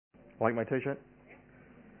Like my t-shirt?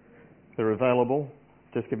 They're available.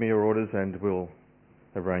 Just give me your orders and we'll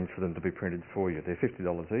arrange for them to be printed for you. They're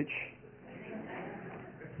 $50 each.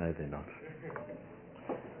 No, they're not.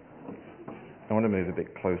 I want to move a bit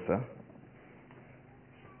closer.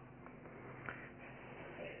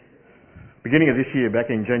 Beginning of this year, back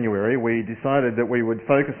in January, we decided that we would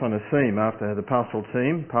focus on a theme after the pastoral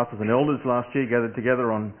team, pastors and elders last year, gathered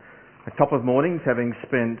together on a couple of mornings, having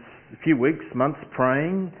spent a few weeks, months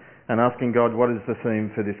praying and asking God, what is the theme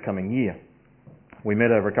for this coming year? We met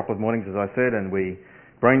over a couple of mornings, as I said, and we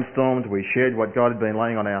brainstormed, we shared what God had been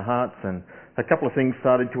laying on our hearts, and a couple of things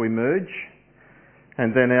started to emerge.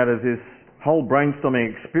 And then out of this whole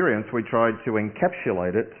brainstorming experience, we tried to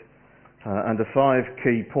encapsulate it under 5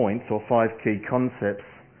 key points or 5 key concepts.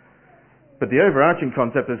 But the overarching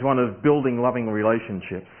concept is one of building loving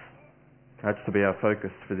relationships. That's to be our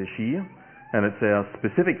focus for this year, and it's our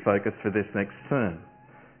specific focus for this next term.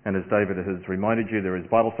 And as David has reminded you, there is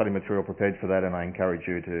Bible study material prepared for that, and I encourage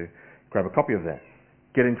you to grab a copy of that.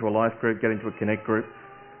 Get into a life group, get into a connect group.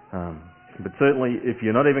 But certainly, if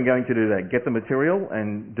you're not even going to do that, get the material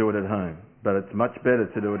and do it at home. But it's much better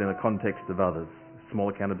to do it in the context of others, small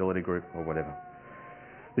accountability group or whatever.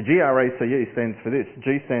 The GRACE stands for this.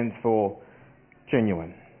 G stands for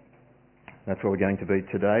genuine. That's where we're going to be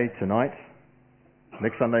today, tonight,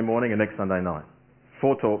 next Sunday morning and next Sunday night.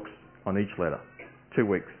 4 talks on each letter. 2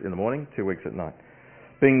 weeks in the morning, 2 weeks at night.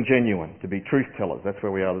 Being genuine, to be truth tellers. That's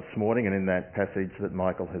where we are this morning and in that passage that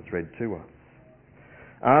Michael has read to us.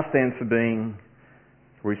 R stands for being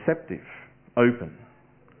receptive, open.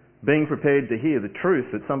 Being prepared to hear the truth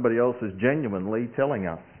that somebody else is genuinely telling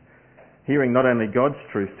us. Hearing not only God's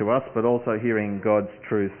truth to us, but also hearing God's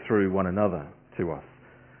truth through one another to us.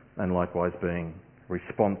 And likewise being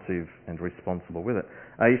responsive and responsible with it.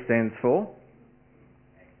 A stands for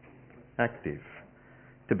active.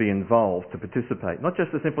 To be involved, to participate. Not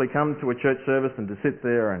just to simply come to a church service and to sit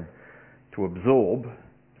there and to absorb,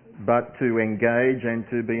 but to engage and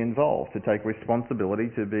to be involved, to take responsibility,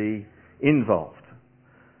 to be involved.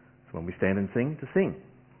 So when we stand and sing, to sing.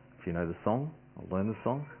 If you know the song, I'll learn the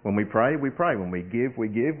song. When we pray, we pray. When we give, we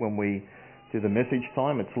give. When we do the message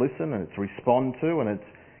time, it's listen and it's respond to and it's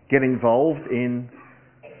get involved in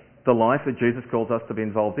the life that Jesus calls us to be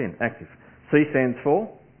involved in. Active. C stands for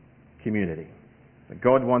community.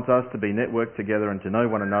 God wants us to be networked together and to know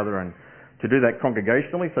one another and to do that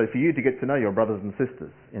congregationally, so for you to get to know your brothers and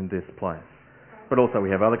sisters in this place. But also we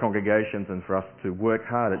have other congregations and for us to work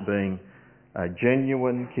hard at being a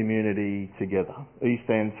genuine community together. E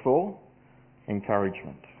stands for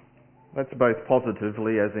encouragement. That's both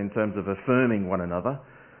positively as in terms of affirming one another,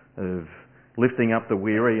 of lifting up the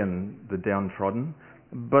weary and the downtrodden,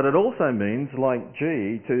 but it also means, like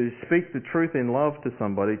G, to speak the truth in love to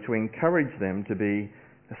somebody, to encourage them to be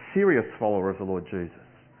a serious follower of the Lord Jesus.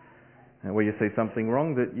 And where you see something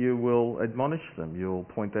wrong, that you will admonish them, you'll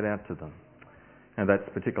point that out to them. And that's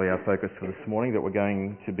particularly our focus for this morning, that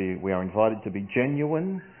we are invited to be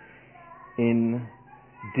genuine in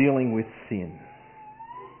dealing with sin.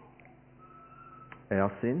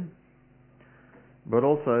 Our sin. But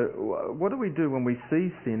also, what do we do when we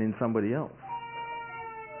see sin in somebody else?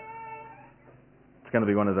 It's going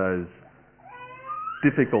to be one of those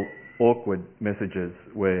difficult, awkward messages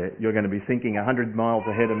where you're going to be thinking 100 miles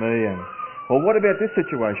ahead of me and, well, what about this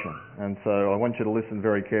situation? And so I want you to listen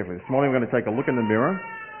very carefully. This morning we're going to take a look in the mirror.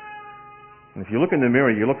 And if you look in the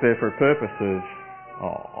mirror, you look there for a purpose of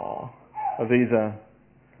these I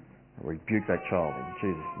rebuke that child in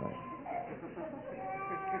Jesus' name.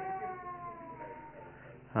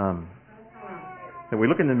 That we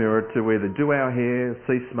look in the mirror to either do our hair,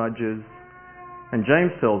 see smudges. And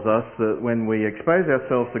James tells us that when we expose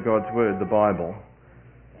ourselves to God's Word, the Bible,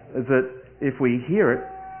 is that if we hear it,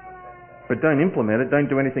 but don't implement it,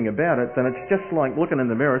 don't do anything about it, then it's just like looking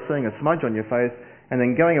in the mirror, seeing a smudge on your face, and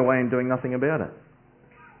then going away and doing nothing about it.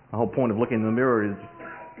 The whole point of looking in the mirror is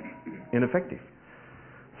ineffective.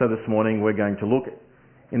 So this morning we're going to look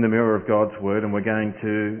in the mirror of God's Word, and we're going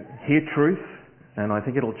to hear truth, and I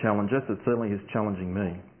think it'll challenge us. It certainly is challenging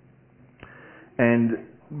me.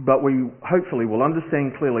 But we hopefully will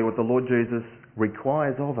understand clearly what the Lord Jesus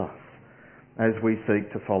requires of us as we seek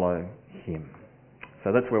to follow Him.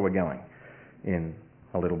 So that's where we're going in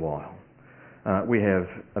a little while. We have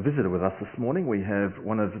a visitor with us this morning. We have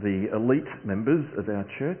one of the elite members of our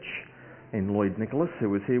church in Lloyd Nicholas,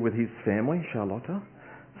 who is here with his family, Charlotta.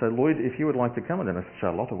 So Lloyd, if you would like to come, I don't know if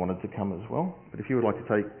Charlotta wanted to come as well, but if you would like to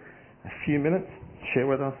take a few minutes, share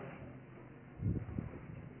with us,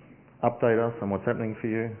 update us on what's happening for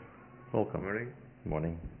you. Welcome. Morning.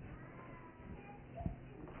 Morning.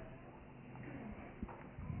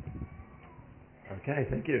 Okay,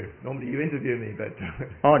 thank you. Normally you interview me, but...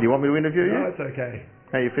 Oh, do you want me to interview you? No, it's okay.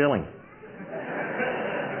 How are you feeling?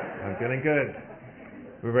 I'm feeling good.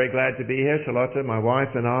 We're very glad to be here, Charlotte, my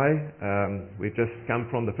wife and I. We've just come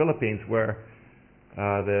from the Philippines where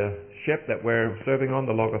the ship that we're serving on,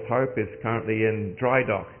 the Logos Hope, is currently in dry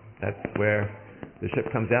dock. That's where the ship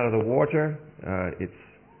comes out of the water.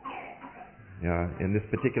 In this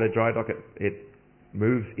particular dry dock, it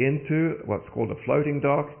moves into what's called a floating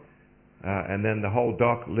dock, and then the whole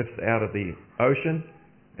dock lifts out of the ocean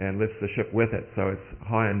and lifts the ship with it. So it's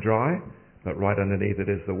high and dry, but right underneath it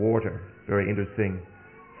is the water. Very interesting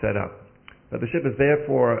setup. But the ship is there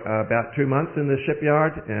for about 2 months in the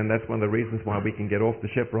shipyard, and that's one of the reasons why we can get off the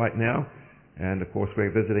ship right now. And of course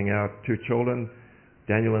we're visiting our 2 children,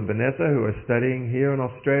 Daniel and Vanessa, who are studying here in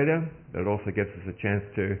Australia. But it also gives us a chance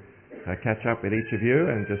to catch up with each of you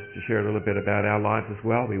and just to share a little bit about our lives as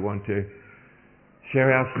well. We want to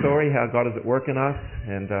share our story, how God is at work in us,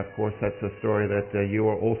 and of course that's a story that you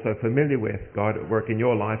are also familiar with. God at work in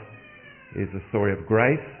your life is a story of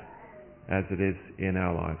grace as it is in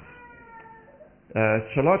our lives.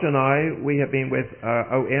 Charlotte and I, we have been with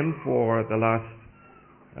OM for the last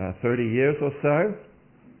 30 years or so.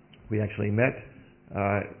 We actually met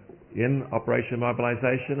in Operation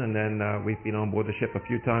Mobilization, and then we've been on board the ship a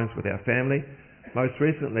few times with our family. Most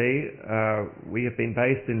recently, we have been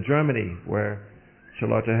based in Germany, where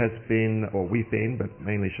Charlotte has been, or we've been, but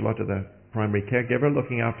mainly Charlotte, the primary caregiver,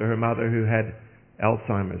 looking after her mother who had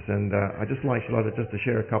Alzheimer's. And I'd just like Charlotte just to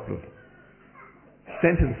share a couple of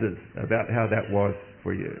sentences about how that was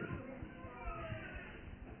for you.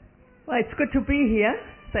 Well, it's good to be here.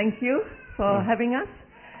 Thank you for having us.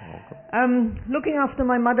 Looking after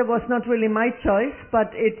my mother was not really my choice, but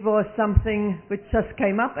it was something which just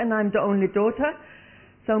came up, and I'm the only daughter.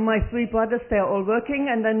 So my 3 brothers, they're all working,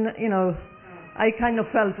 and then, I kind of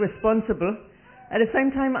felt responsible. At the same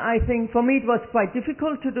time, I think for me it was quite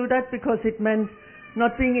difficult to do that because it meant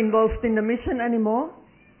not being involved in the mission anymore,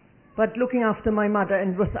 but looking after my mother.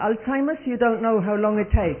 And with Alzheimer's, you don't know how long it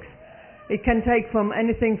takes. It can take from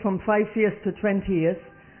anything from 5 years to 20 years.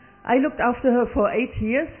 I looked after her for 8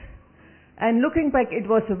 years, and looking back, it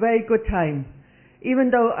was a very good time, even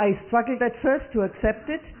though I struggled at first to accept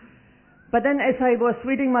it. But then as I was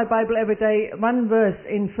reading my Bible every day, one verse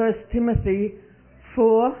in 1 Timothy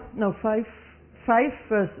 5,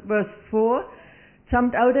 verse 4,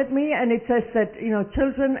 jumped out at me, and it says that,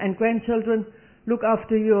 children and grandchildren, look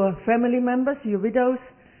after your family members, your widows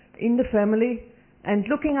in the family, and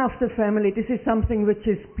looking after family, this is something which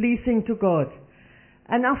is pleasing to God.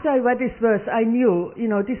 And after I read this verse, I knew,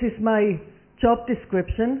 this is my job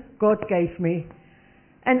description God gave me.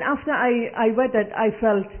 And after I read that, I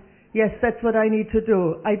felt, yes, that's what I need to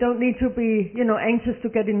do. I don't need to be, anxious to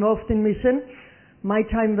get involved in mission. My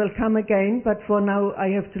time will come again, but for now I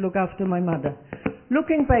have to look after my mother.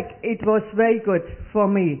 Looking back, it was very good for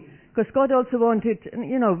me, because God also wanted,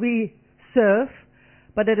 we serve,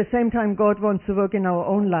 but at the same time God wants to work in our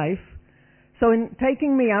own life. So in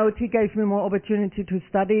taking me out, He gave me more opportunity to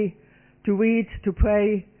study, to read, to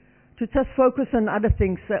pray, to just focus on other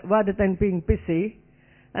things rather than being busy.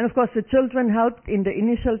 And of course the children helped in the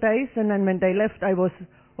initial days, and then when they left I was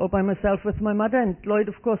all by myself with my mother, and Lloyd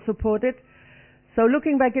of course supported. So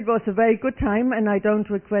looking back, it was a very good time and I don't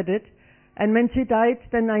regret it. And when she died,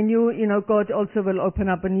 then I knew, God also will open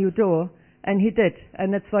up a new door, and He did.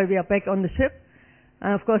 And that's why we are back on the ship.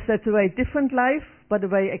 And of course that's a very different life, but a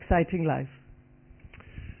very exciting life.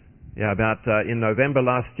 Yeah, in November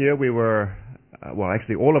last year, we were,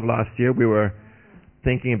 actually all of last year, we were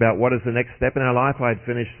thinking about what is the next step in our life. I had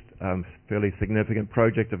finished a fairly significant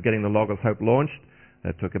project of getting the Logos Hope launched.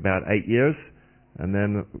 That took about 8 years. And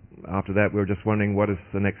then after that, we were just wondering what is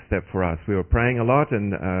the next step for us. We were praying a lot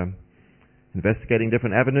and investigating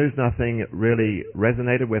different avenues. Nothing really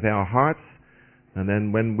resonated with our hearts. And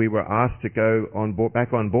then when we were asked to go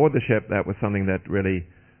back on board the ship, that was something that really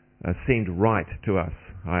seemed right to us.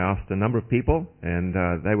 I asked a number of people, and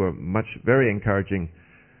they were very encouraging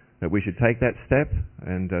that we should take that step.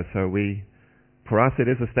 And for us, it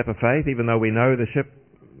is a step of faith. Even though we know the ship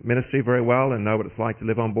ministry very well and know what it's like to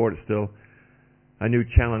live on board, it's still a new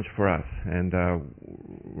challenge for us. And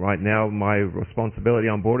right now, my responsibility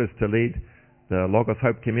on board is to lead the Logos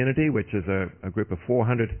Hope community, which is a group of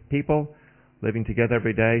 400 people living together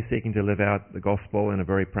every day, seeking to live out the gospel in a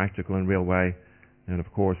very practical and real way, and of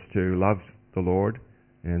course to love the Lord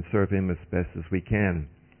and serve Him as best as we can.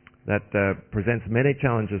 That presents many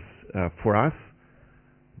challenges for us,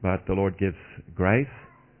 but the Lord gives grace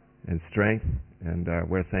and strength, and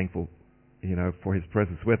we're thankful, for His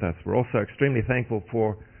presence with us. We're also extremely thankful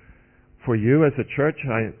for for you as a church.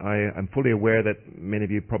 I am fully aware that many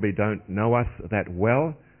of you probably don't know us that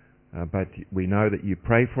well, but we know that you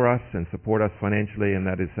pray for us and support us financially, and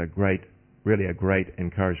that is really a great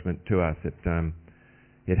encouragement to us.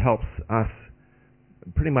 It helps us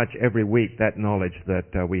pretty much every week. That knowledge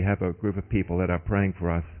that we have a group of people that are praying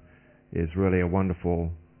for us is really a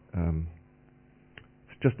wonderful,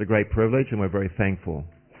 it's just a great privilege, and we're very thankful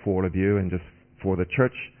for all of you and just for the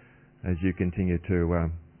church as you continue to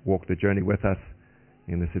walk the journey with us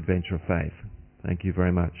in this adventure of faith. Thank you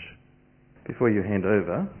very much. Before you hand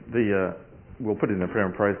over, we'll put it in the prayer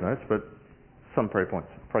and praise notes, but some prayer points.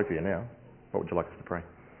 Pray for you now. What would you like us to pray?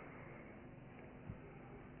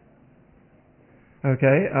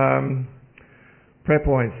 Okay. Prayer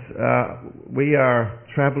points. We are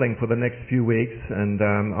traveling for the next few weeks, and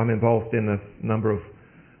I'm involved in a number of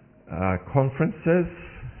conferences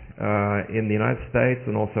in the United States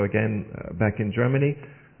and also again back in Germany,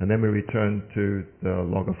 and then we return to the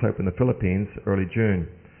Logos Hope in the Philippines early June.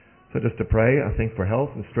 So just to pray, I think, for health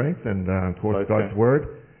and strength and of course God's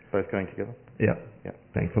Word. Both going together? Yeah,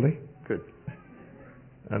 thankfully. Good.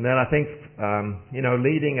 And then I think,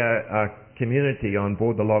 leading a community on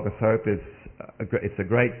board the Logos Hope is it's a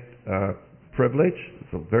great privilege.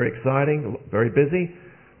 It's very exciting, very busy,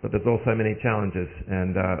 but there's also many challenges,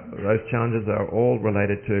 and those challenges are all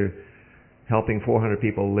related to helping 400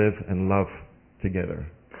 people live and love together.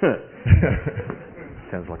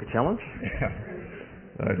 Sounds like a challenge.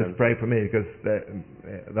 So just pray for me, because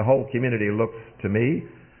the whole community looks to me,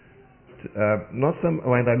 not some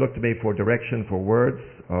way they look to me for direction, for words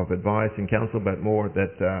of advice and counsel, but more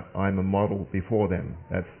that I'm a model before them.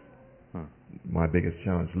 That's my biggest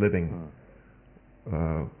challenge, living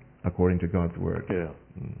according to God's Word. Yeah.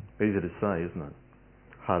 Easy to say, isn't it?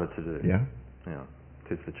 Harder to do. Yeah. Yeah.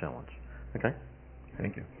 It is the challenge. Okay.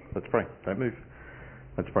 Thank you. Let's pray. Don't move.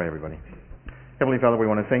 Let's pray, everybody. Heavenly Father, we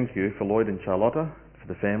want to thank you for Lloyd and Charlotta, for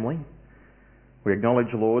the family. We acknowledge,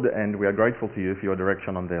 Lord, and we are grateful to you for your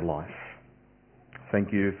direction on their life.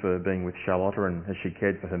 Thank you for being with Charlotta and as she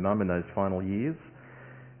cared for her mum in those final years,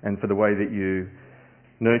 and for the way that you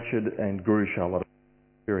nurtured and grew Charlotte's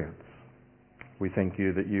experience. We thank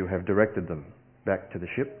you that you have directed them back to the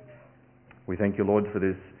ship. We thank you, Lord, for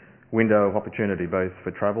this window of opportunity, both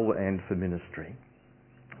for travel and for ministry.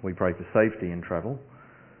 We pray for safety in travel,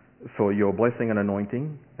 for your blessing and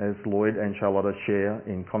anointing as Lloyd and Charlotta share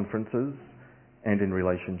in conferences and in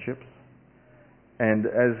relationships. And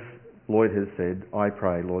as Lloyd has said, I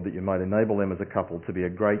pray, Lord, that you might enable them as a couple to be a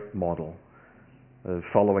great model of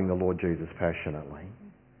following the Lord Jesus passionately.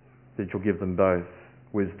 That you'll give them both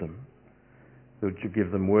wisdom, that you'll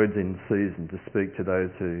give them words in season to speak to those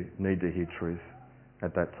who need to hear truth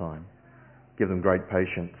at that time. Give them great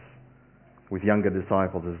patience with younger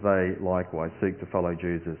disciples as they likewise seek to follow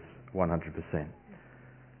Jesus 100%.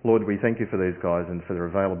 Lord, we thank you for these guys and for their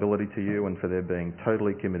availability to you and for their being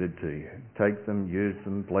totally committed to you. Take them, use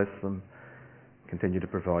them, bless them, continue to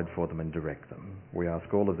provide for them and direct them. We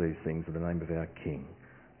ask all of these things in the name of our King,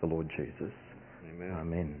 the Lord Jesus. Amen.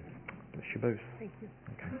 Amen. Bless you both. Thank you.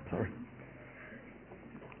 Okay, sorry.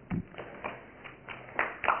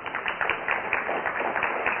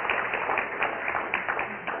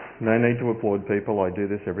 No need to applaud people. I do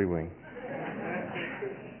this every week.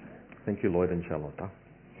 Thank you, Lloyd and Charlotta.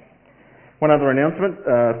 One other announcement,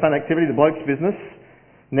 fun activity, the Blokes Business.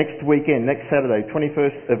 Next weekend, next Saturday,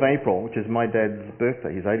 21st of April, which is my dad's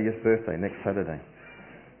birthday, his 80th birthday, next Saturday.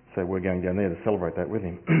 So we're going down there to celebrate that with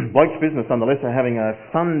him. Blokes Business, nonetheless, are having a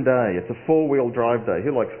fun day. It's a four-wheel drive day.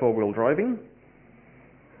 Who likes four-wheel driving?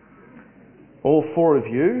 All four of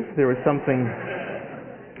you. There is something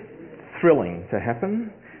thrilling to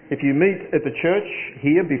happen. If you meet at the church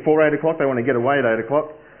here before 8 o'clock, they want to get away at 8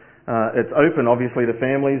 o'clock. It's open, obviously, to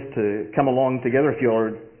families to come along together. If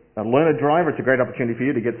you're a learner driver, it's a great opportunity for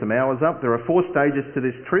you to get some hours up. There are 4 stages to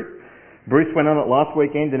this trip. Bruce went on it last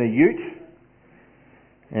weekend in a ute,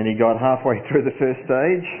 and he got halfway through the first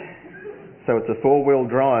stage. So it's a 4-wheel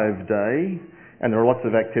drive day, and there are lots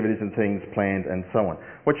of activities and things planned and so on.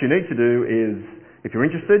 What you need to do is, if you're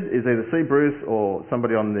interested, is either see Bruce or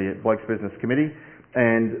somebody on the Blokes Business Committee,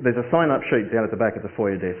 and there's a sign-up sheet down at the back of the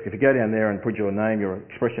foyer desk. If you go down there and put your name, your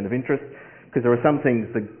expression of interest, because there are some things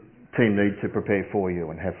the team need to prepare for you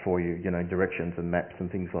and have for you, directions and maps and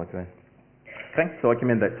things like that. Okay, so I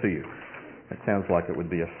commend that to you. It sounds like it would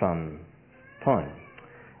be a fun time,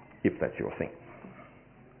 if that's your thing.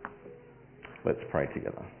 Let's pray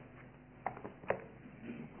together.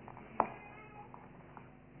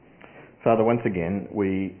 Father, once again,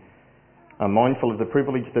 we are mindful of the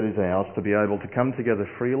privilege that is ours to be able to come together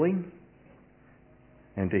freely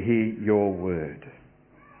and to hear your word.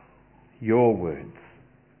 your words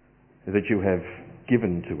that you have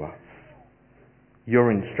given to us,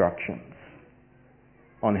 your instructions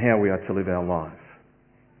on how we are to live our life.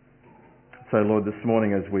 So Lord, this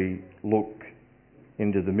morning as we look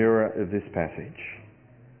into the mirror of this passage,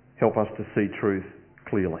 help us to see truth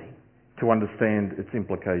clearly, to understand its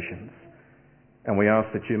implications. And we ask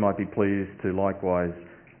that you might be pleased to likewise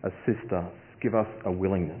assist us, give us a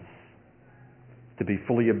willingness to be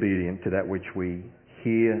fully obedient to that which we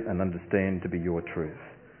hear and understand to be your truth.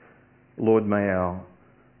 Lord, may our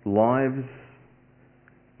lives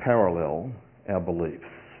parallel our beliefs.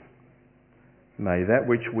 May that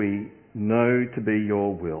which we know to be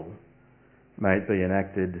your will, may it be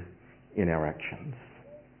enacted in our actions.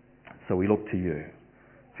 So we look to you,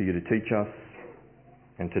 for you to teach us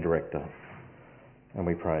and to direct us. And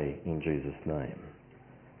we pray in Jesus' name.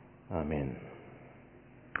 Amen.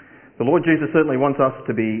 The Lord Jesus certainly wants us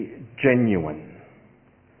to be genuine,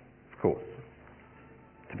 of course.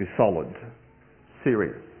 To be solid,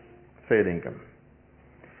 serious, fair dinkum.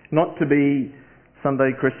 Not to be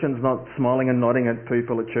Sunday Christians, not smiling and nodding at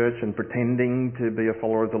people at church and pretending to be a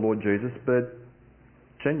follower of the Lord Jesus, but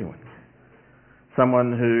genuine.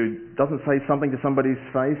 Someone who doesn't say something to somebody's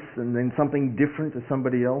face and then something different to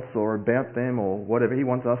somebody else or about them or whatever. He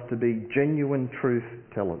wants us to be genuine truth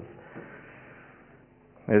tellers.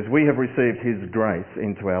 As we have received his grace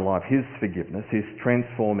into our life, his forgiveness, his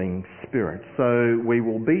transforming spirit, so we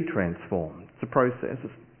will be transformed. It's a process,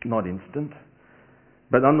 it's not instant.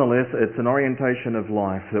 But nonetheless, it's an orientation of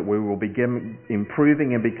life that we will be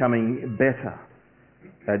improving and becoming better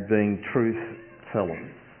at being truth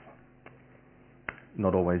tellers.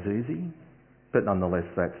 Not always easy, but nonetheless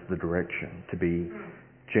that's the direction, to be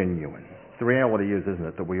genuine. The reality is, isn't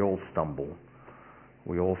it, that we all stumble,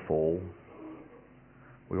 we all fall,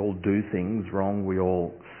 we all do things wrong, we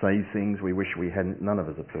all say things we wish we hadn't. None of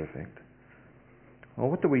us are perfect. Well,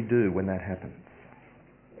 what do we do when that happens?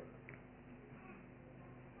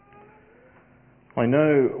 I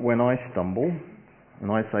know when I stumble and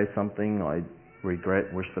I say something I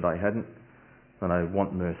regret, wish that I hadn't, then I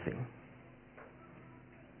want mercy,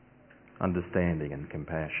 understanding and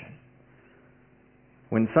compassion.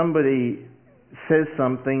 When somebody says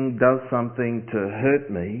something, does something to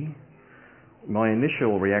hurt me, my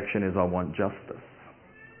initial reaction is I want justice.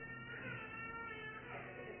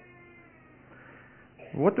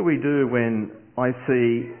 What do we do when I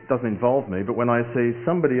see, doesn't involve me, but when I see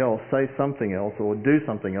somebody else say something else or do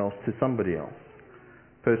something else to somebody else?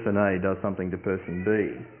 Person A does something to person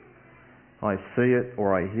B. I see it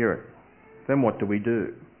or I hear it. Then what do we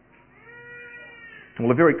do?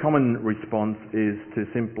 Well, a very common response is to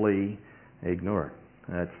simply ignore it.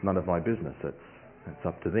 It's none of my business. It's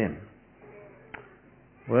up to them.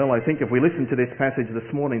 Well, I think if we listen to this passage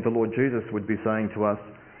this morning, the Lord Jesus would be saying to us,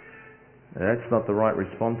 that's not the right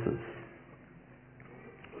responses.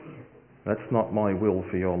 That's not my will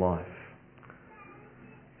for your life.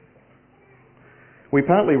 We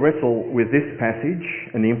partly wrestle with this passage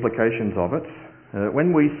and the implications of it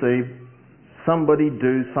when we see somebody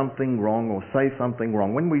do something wrong or say something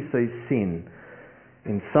wrong. When we see sin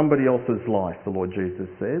in somebody else's life, the Lord Jesus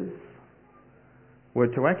says,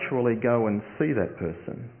 we're to actually go and see that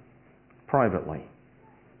person privately.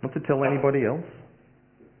 Not to tell anybody else.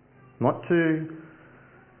 Not to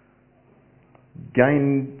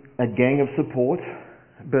gain a gang of support,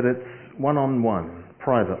 but it's one-on-one,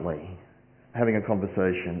 privately, having a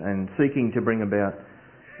conversation and seeking to bring about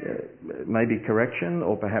maybe correction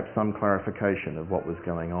or perhaps some clarification of what was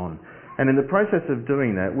going on. And in the process of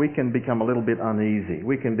doing that, we can become a little bit uneasy.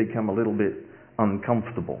 We can become a little bit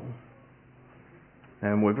uncomfortable.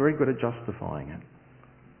 And we're very good at justifying it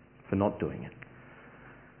for not doing it.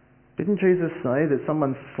 Didn't Jesus say that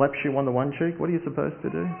someone slaps you on the one cheek, what are you supposed to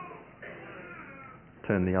do?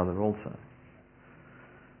 Turn the other also.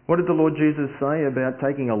 What did the Lord Jesus say about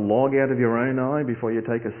taking a log out of your own eye before you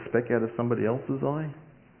take a speck out of somebody else's eye?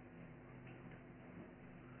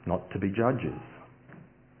 Not to be judges.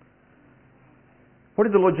 What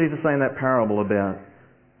did the Lord Jesus say in that parable about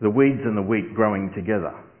the weeds and the wheat growing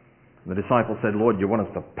together? The disciples said, Lord, you want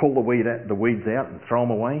us to pull the weeds out and throw them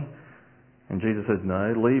away? And Jesus says,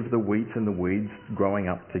 no, leave the wheat and the weeds growing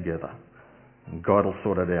up together. And God will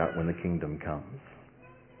sort it out when the kingdom comes.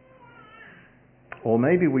 Or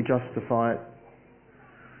maybe we justify it.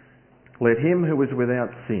 Let him who is without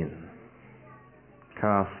sin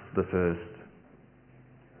cast the first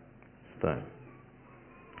stone.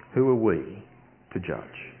 Who are we to judge?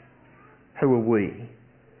 Who are we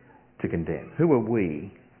to condemn? Who are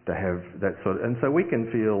we to have that sort of... And so we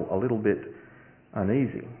can feel a little bit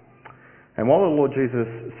uneasy. And while the Lord Jesus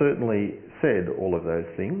certainly said all of those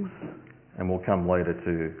things, and we'll come later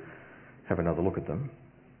to have another look at them.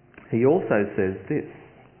 He also says this: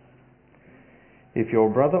 if your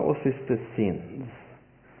brother or sister sins,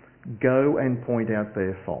 go and point out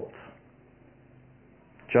their fault,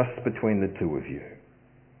 just between the two of you.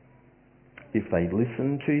 If they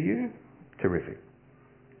listen to you, terrific.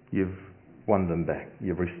 You've won them back.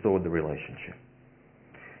 You've restored the relationship.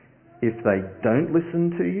 If they don't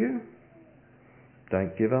listen to you,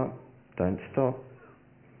 don't give up. Don't stop.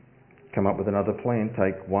 Come up with another plan.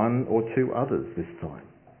 Take one or two others this time,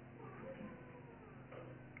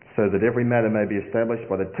 so that every matter may be established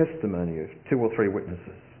by the testimony of 2 or 3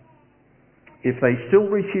 witnesses. If they still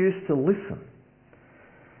refuse to listen,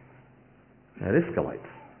 it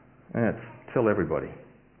escalates. And tell everybody.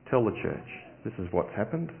 Tell the church. This is what's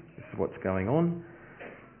happened. This is what's going on.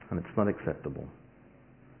 And it's not acceptable.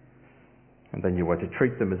 And then you are to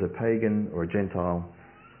treat them as a pagan or a Gentile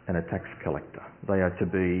and a tax collector. They are to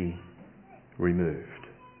be removed.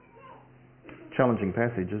 Challenging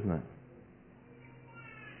passage, isn't it?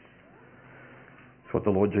 It's what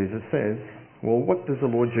the Lord Jesus says. Well, what does the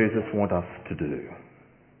Lord Jesus want us to do?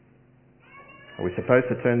 Are we supposed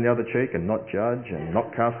to turn the other cheek and not judge and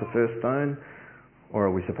not cast the first stone? Or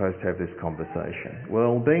are we supposed to have this conversation?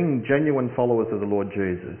 Well, being genuine followers of the Lord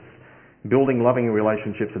Jesus, building loving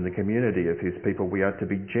relationships in the community of his people, we are to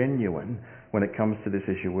be genuine when it comes to this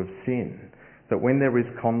issue of sin. That when there is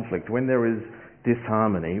conflict, when there is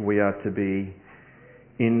disharmony, we are to be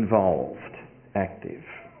involved, active.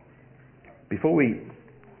 Before we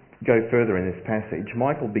go further in this passage,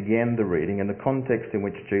 Michael began the reading in the context in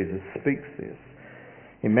which Jesus speaks this.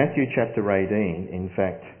 In Matthew chapter 18, in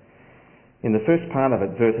fact, in the first part of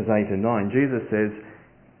it, verses 8 and 9, Jesus says,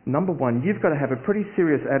 number one, you've got to have a pretty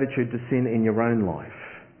serious attitude to sin in your own life.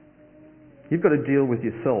 You've got to deal with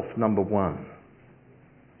yourself, number one.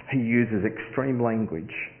 He uses extreme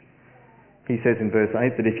language. He says in verse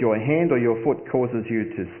 8 that if your hand or your foot causes you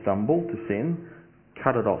to stumble, to sin,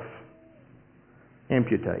 cut it off.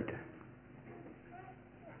 Amputate.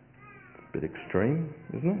 A bit extreme,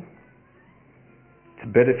 isn't it?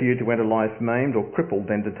 It's better for you to enter life maimed or crippled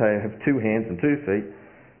than to have 2 hands and 2 feet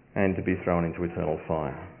and to be thrown into eternal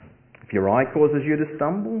fire. If your eye causes you to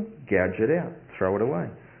stumble, gouge it out, throw it away.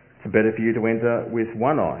 It's better for you to enter with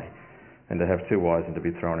 1 eye and to have 2 eyes and to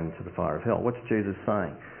be thrown into the fire of hell. What's Jesus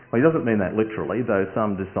saying? Well, he doesn't mean that literally, though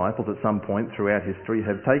some disciples at some point throughout history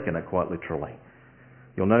have taken it quite literally.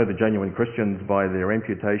 You'll know the genuine Christians by their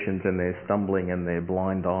amputations and their stumbling and their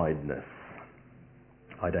blind-eyedness.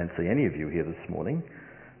 I don't see any of you here this morning,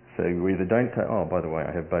 so you either don't take... Oh, by the way,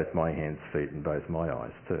 I have both my hands, feet and both my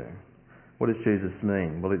eyes too. What does Jesus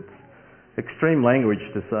mean? Well, it's extreme language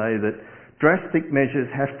to say that drastic measures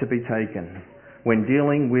have to be taken when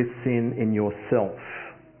dealing with sin in yourself.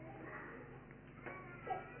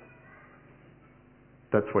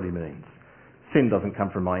 That's what he means. Sin doesn't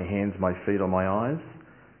come from my hands, my feet or my eyes.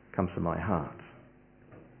 It comes from my heart.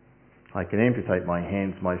 I can amputate my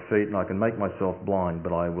hands, my feet, and I can make myself blind,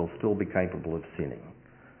 but I will still be capable of sinning.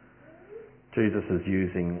 Jesus is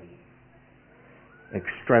using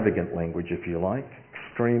extravagant language, if you like,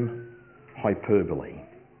 extreme hyperbole.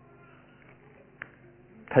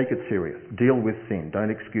 Take it serious. Deal with sin.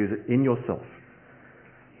 Don't excuse it in yourself.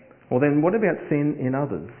 Well then, what about sin in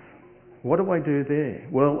others? What do I do there?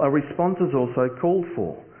 Well, a response is also called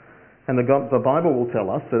for. And the Bible will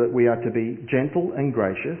tell us that we are to be gentle and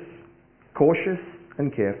gracious, cautious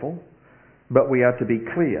and careful, but we are to be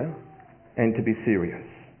clear and to be serious.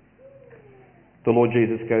 The Lord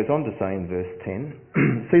Jesus goes on to say in verse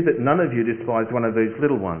 10, see that none of you despise one of these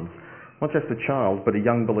little ones, not just a child, but a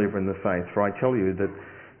young believer in the faith, for I tell you that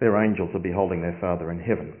their angels are beholding their Father in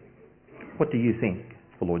heaven. What do you think?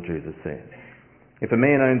 The Lord Jesus says. If a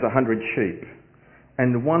man owns 100 sheep,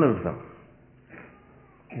 and one of them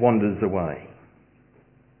wanders away,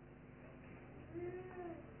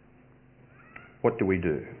 what do we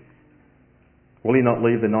do? Will he not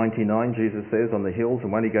leave the 99, Jesus says, on the hills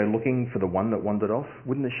and won't he go looking for the one that wandered off?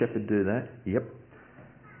 Wouldn't the shepherd do that? Yep.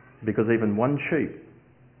 Because even one sheep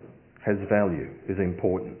has value, is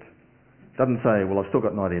important. Doesn't say, well, I've still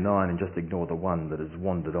got 99 and just ignore the one that has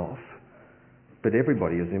wandered off. But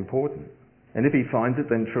everybody is important. And if he finds it,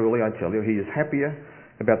 then truly, I tell you, he is happier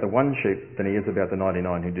about the one sheep than he is about the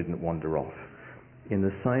 99 who didn't wander off. In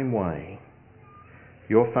the same way,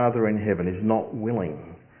 your Father in heaven is not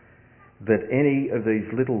willing that any of these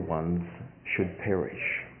little ones should perish.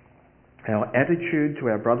 Our attitude to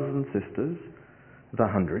our brothers and sisters, the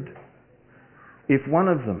 100, if one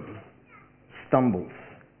of them stumbles,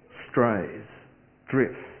 strays,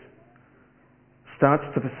 drifts, starts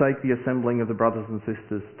to forsake the assembling of the brothers and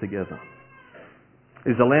sisters together,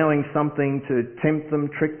 is allowing something to tempt them,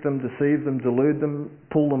 trick them, deceive them, delude them,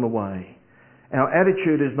 pull them away. Our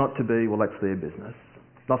attitude is not to be, well, that's their business.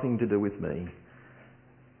 Nothing to do with me.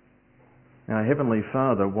 Our Heavenly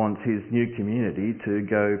Father wants His new community to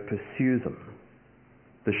go pursue them.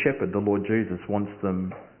 The Shepherd, the Lord Jesus, wants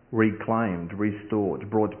them reclaimed, restored,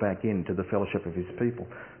 brought back into the fellowship of His people.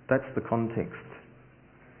 That's the context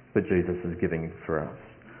that Jesus is giving for us.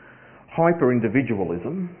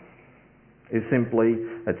 Hyper-individualism is simply,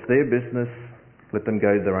 it's their business, let them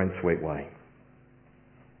go their own sweet way.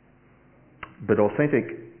 But authentic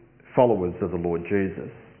followers of the Lord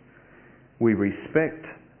Jesus, we respect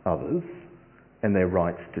others and their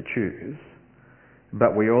rights to choose,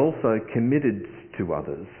 but we are also committed to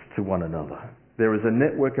others, to one another. There is a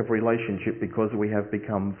network of relationship because we have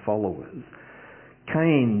become followers.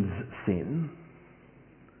 Cain's sin,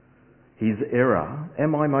 his error,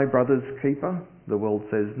 am I my brother's keeper? The world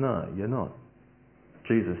says, no, you're not.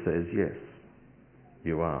 Jesus says, yes,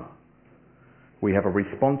 you are. We have a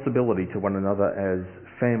responsibility to one another as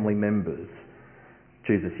family members.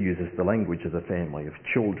 Jesus uses the language of the family, of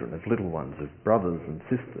children, of little ones, of brothers and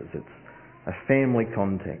sisters. It's a family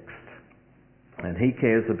context. And He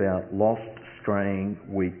cares about lost, straying,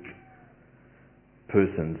 weak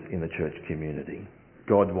persons in the church community.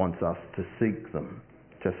 God wants us to seek them,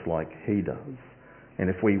 just like He does. And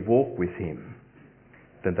if we walk with Him,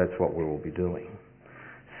 then that's what we will be doing.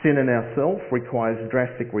 Sin in ourselves requires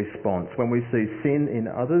drastic response. When we see sin in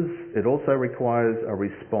others, it also requires a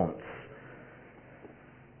response.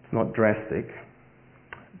 It's not drastic,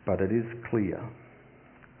 but it is clear,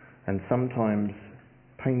 and sometimes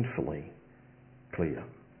painfully clear.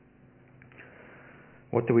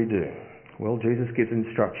 What do we do? Well, Jesus gives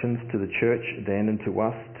instructions to the church then and to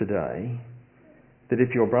us today that if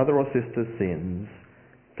your brother or sister sins,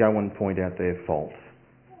 go and point out their fault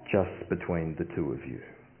just between the two of you.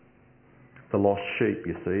 The lost sheep,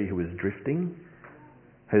 you see, who is drifting,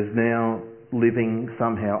 is now living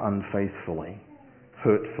somehow unfaithfully,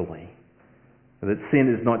 hurtfully. That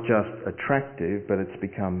sin is not just attractive, but it's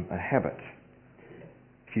become a habit.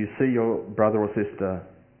 If you see your brother or sister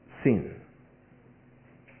sin,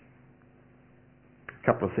 a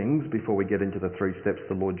couple of things before we get into the 3 steps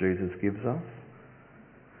the Lord Jesus gives us.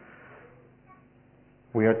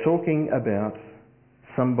 We are talking about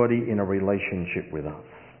somebody in a relationship with us.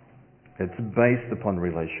 It's based upon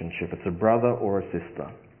relationship. It's a brother or a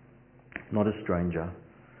sister, not a stranger,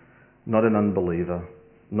 not an unbeliever,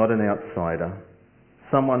 not an outsider,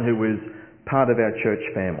 someone who is part of our church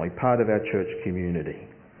family, part of our church community.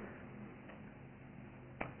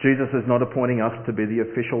 Jesus is not appointing us to be the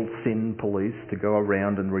official sin police, to go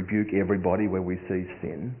around and rebuke everybody where we see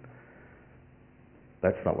sin.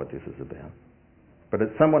 That's not what this is about. But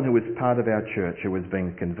it's someone who is part of our church, who has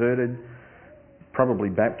been converted, probably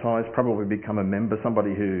baptised, probably become a member,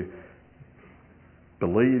 somebody who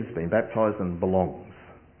believes, been baptised and belongs,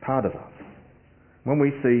 part of us. When we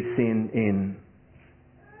see sin in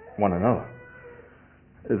one another,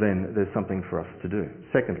 then there's something for us to do.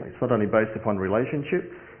 Secondly, it's not only based upon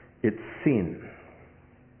relationship, it's sin.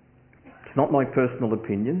 It's not my personal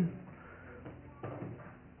opinion.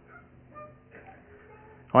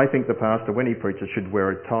 I think the pastor, when he preaches, should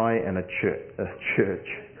wear a tie and a church.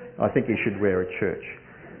 I think he should wear a church.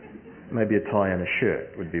 Maybe a tie and a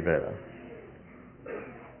shirt would be better.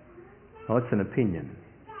 Oh, it's an opinion.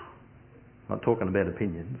 I'm not talking about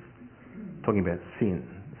opinions. I'm talking about sin.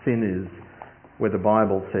 Sin is where the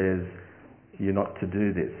Bible says you're not to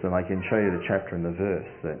do this. And I can show you the chapter and the verse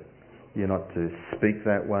that you're not to speak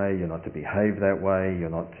that way, you're not to behave that way,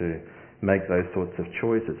 you're not to make those sorts of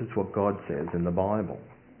choices. It's what God says in the Bible.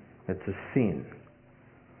 It's a sin.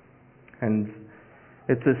 And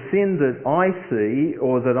it's a sin that I see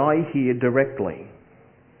or that I hear directly.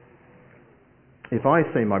 If I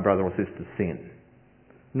see my brother or sister sin,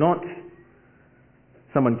 not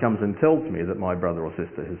someone comes and tells me that my brother or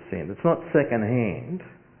sister has sinned. It's not second hand.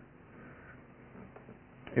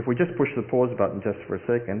 If we just push the pause button just for a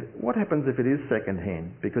second, what happens if it is second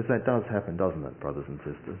hand? Because that does happen, doesn't it, brothers and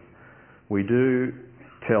sisters? We do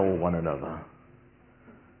tell one another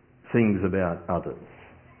things about others.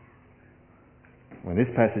 When this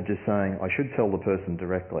passage is saying, I should tell the person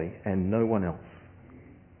directly and no one else.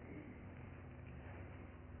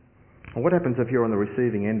 And what happens if you're on the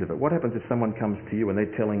receiving end of it? What happens if someone comes to you and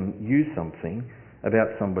they're telling you something about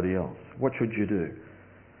somebody else? What should you do?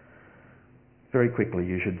 Very quickly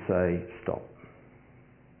you should say, stop.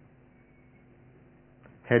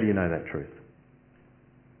 How do you know that truth?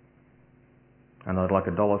 And I'd like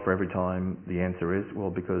 $1 for every time the answer is, well,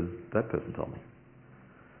 because that person told me.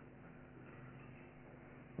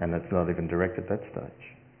 And that's not even direct at that stage.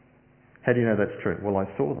 How do you know that's true? Well, I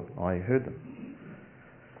saw them. I heard them.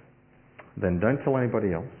 Then don't tell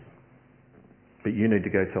anybody else. But you need to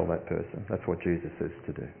go tell that person. That's what Jesus says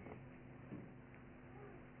to do.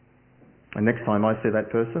 And next time I see that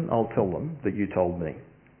person, I'll tell them that you told me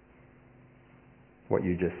what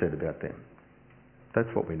you just said about them. That's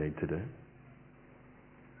what we need to do.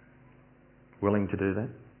 Willing to do that?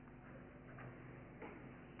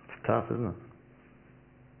 It's tough, isn't it?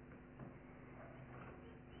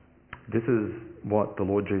 This is what the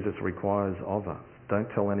Lord Jesus requires of us. Don't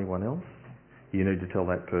tell anyone else. You need to tell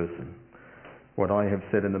that person. What I have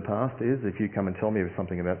said in the past is, if you come and tell me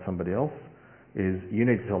something about somebody else, is you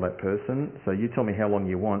need to tell that person. So you tell me how long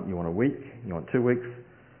you want. You want a week? You want 2 weeks?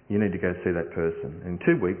 You need to go see that person. In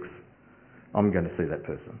 2 weeks, I'm going to see that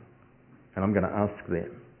person. And I'm going to ask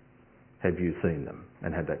them, have you seen them?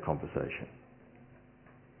 And have that conversation.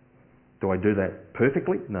 Do I do that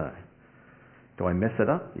perfectly? No. Do I mess it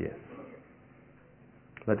up? Yes.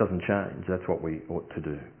 That doesn't change. That's what we ought to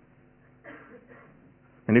do.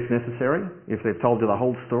 And if necessary, if they've told you the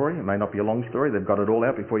whole story, it may not be a long story, they've got it all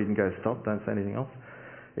out before you can go stop, don't say anything else,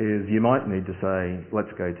 is you might need to say, let's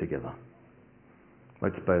go together.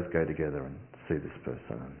 Let's both go together and see this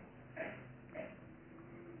person.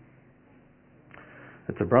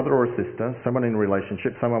 It's a brother or a sister, someone in a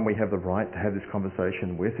relationship, someone we have the right to have this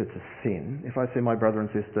conversation with. It's a sin. If I see my brother and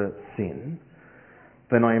sister sin,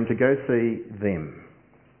 then I am to go see them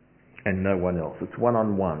and no one else. It's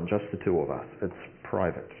one-on-one, just the two of us. It's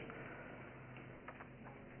private.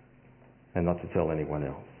 And not to tell anyone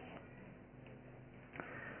else.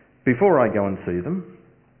 Before I go and see them,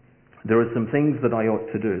 there are some things that I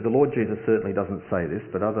ought to do. The Lord Jesus certainly doesn't say this,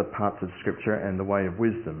 but other parts of Scripture and the way of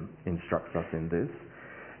wisdom instructs us in this.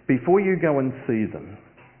 Before you go and see them,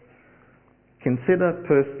 consider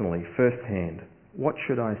personally, firsthand, what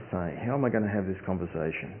should I say? How am I going to have this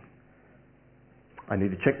conversation? I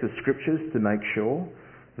need to check the Scriptures to make sure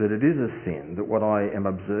that it is a sin, that what I am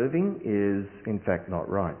observing is in fact not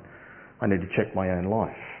right. I need to check my own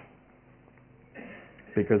life.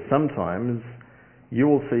 Because sometimes you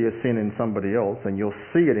will see a sin in somebody else and you'll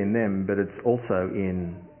see it in them, but it's also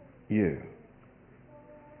in you.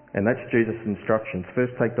 And that's Jesus' instructions.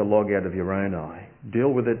 First take the log out of your own eye.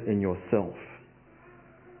 Deal with it in yourself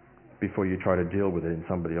before you try to deal with it in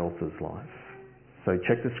somebody else's life. So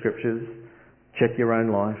check the Scriptures, check your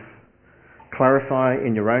own life, clarify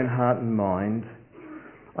in your own heart and mind,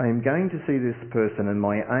 I am going to see this person and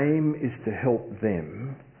my aim is to help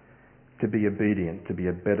them to be obedient, to be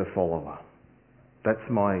a better follower. That's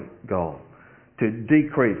my goal. To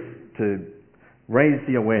decrease, to raise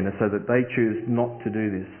the awareness so that they choose not to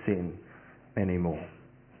do this sin anymore.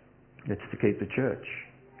 It's to keep the church,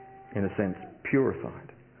 in a sense,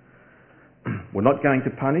 purified. We're not going to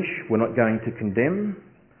punish, we're not going to condemn,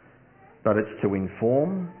 but it's to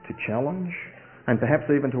inform, to challenge, and perhaps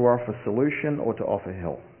even to offer solution or to offer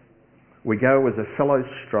help. We go as a fellow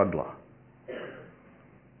struggler,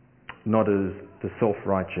 not as the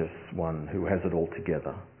self-righteous one who has it all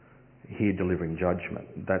together, here delivering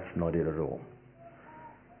judgment. That's not it at all.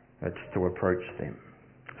 It's to approach them.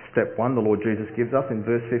 Step 1, the Lord Jesus gives us in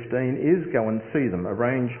verse 15, is go and see them,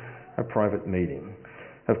 arrange a private meeting.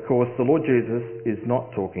 Of course, the Lord Jesus is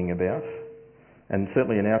not talking about, and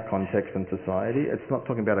certainly in our context and society, it's not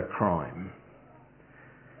talking about a crime.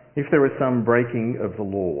 If there is some breaking of the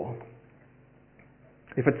law,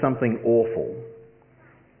 if it's something awful,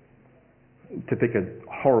 to pick a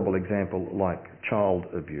horrible example like child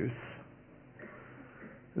abuse,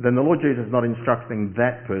 then the Lord Jesus is not instructing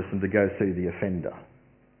that person to go see the offender.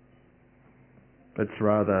 It's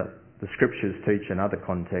rather the Scriptures teach in other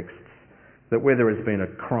contexts that where there has been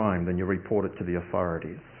a crime, then you report it to the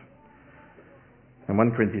authorities. And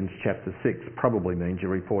 1 Corinthians chapter 6 probably means you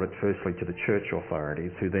report it firstly to the church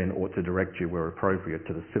authorities, who then ought to direct you where appropriate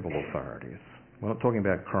to the civil authorities. We're not talking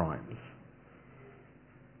about crimes.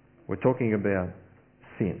 We're talking about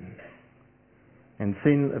sin. And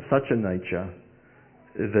sin of such a nature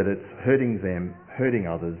that it's hurting them, hurting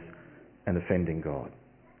others, and offending God.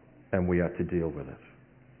 And we are to deal with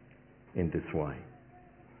it in this way.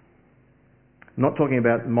 Not talking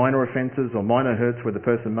about minor offences or minor hurts where the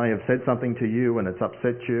person may have said something to you and it's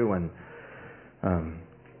upset you, and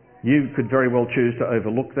you could very well choose to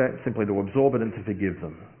overlook that, simply to absorb it and to forgive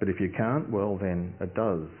them. But if you can't, well then it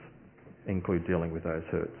does include dealing with those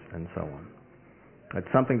hurts and so on. It's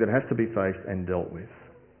something that has to be faced and dealt with.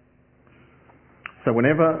 So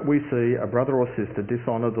whenever we see a brother or sister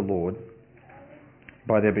dishonour the Lord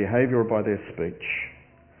by their behaviour or by their speech,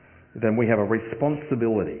 then we have a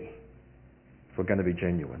responsibility, if we're going to be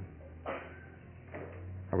genuine,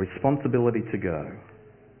 a responsibility to go.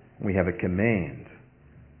 We have a command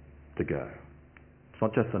to go. It's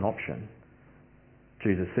not just an option.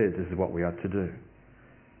 Jesus said this is what we are to do.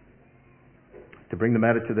 To bring the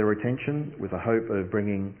matter to their attention with a hope of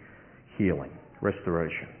bringing healing,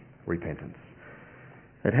 restoration, repentance.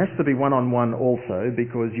 It has to be one-on-one also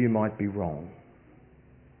because you might be wrong.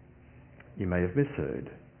 You may have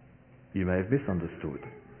misheard. You may have misunderstood.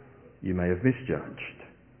 You may have misjudged.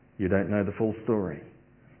 You don't know the full story.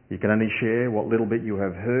 You can only share what little bit you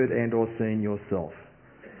have heard and or seen yourself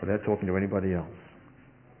without talking to anybody else.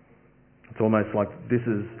 It's almost like this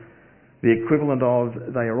is the equivalent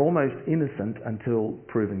of they are almost innocent until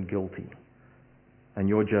proven guilty. And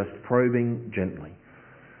you're just probing gently.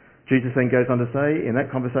 Jesus then goes on to say, in that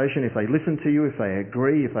conversation, if they listen to you, if they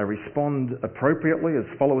agree, if they respond appropriately as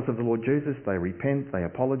followers of the Lord Jesus, they repent, they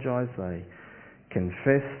apologise, they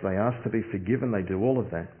confess, they ask to be forgiven, they do all of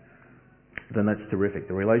that, then that's terrific.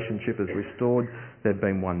 The relationship is restored, they've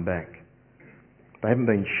been won back. They haven't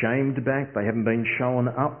been shamed back, they haven't been shown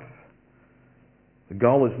up. The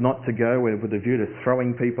goal is not to go with a view to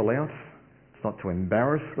throwing people out. It's not to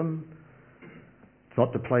embarrass them. It's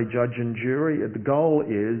not to play judge and jury. The goal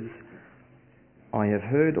is, I have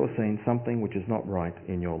heard or seen something which is not right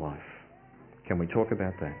in your life. Can we talk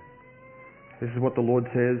about that? This is what the Lord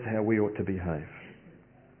says, how we ought to behave.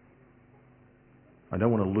 I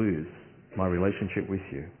don't want to lose my relationship with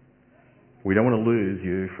you. We don't want to lose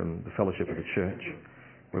you from the fellowship of the church.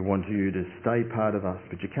 We want you to stay part of us,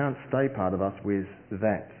 but you can't stay part of us with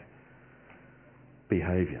that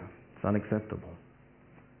behaviour. It's unacceptable.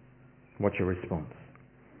 What's your response?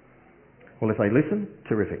 Well, if they listen,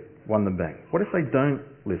 terrific, won them back. What if they don't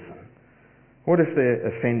listen? What if they're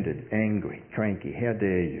offended, angry, cranky, how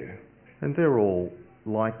dare you? And they're all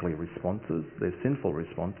likely responses. They're sinful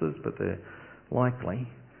responses, but they're likely.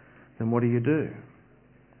 Then what do?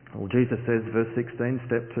 Well, Jesus says, verse 16,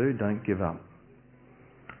 step 2, don't give up.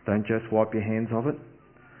 Don't just wipe your hands of it.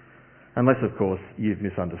 Unless, of course, you've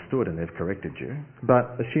misunderstood and they've corrected you.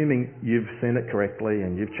 But assuming you've seen it correctly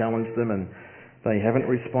and you've challenged them and they haven't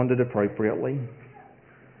responded appropriately,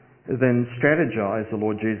 then strategize, the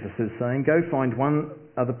Lord Jesus is saying. Go find one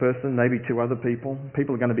other person, maybe two other people.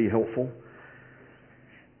 People are going to be helpful.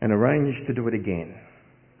 And arrange to do it again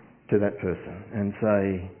to that person and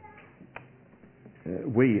say,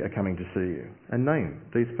 we are coming to see you. And name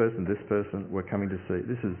this person, we're coming to see.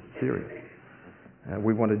 This is serious.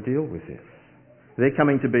 We want to deal with this. They're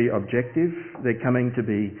coming to be objective. They're coming to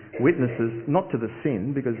be witnesses, not to the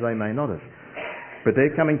sin, because they may not have, but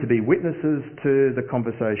they're coming to be witnesses to the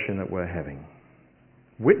conversation that we're having.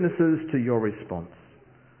 Witnesses to your response.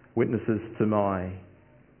 Witnesses to my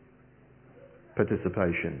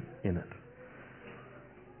participation in it.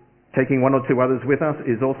 Taking one or two others with us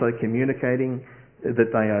is also communicating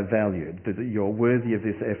that they are valued, that you're worthy of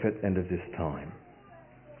this effort and of this time.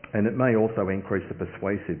 And it may also increase the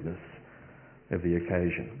persuasiveness of the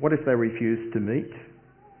occasion. What if they refuse to meet?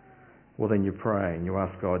 Well, then you pray and you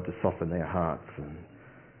ask God to soften their hearts. And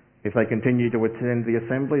if they continue to attend the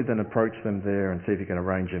assembly, then approach them there and see if you can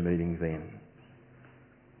arrange a meeting then.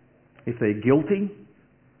 If they're guilty,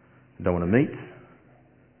 don't want to meet,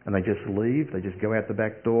 and they just leave, they just go out the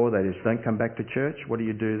back door, they just don't come back to church, what do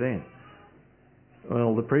you do then?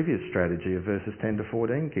 Well, the previous strategy of verses 10 to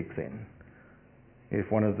 14 kicks in.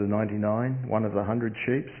 If one of the 99, one of the 100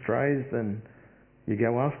 sheep strays, then you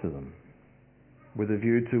go after them with a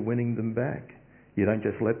view to winning them back. You don't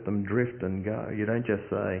just let them drift and go. You don't just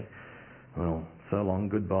say, well, so long,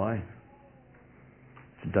 goodbye.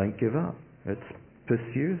 Don't give up. It's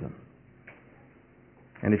pursue them.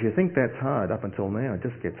 And if you think that's hard up until now, it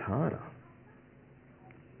just gets harder.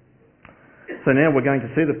 So now we're going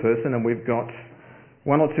to see the person and we've got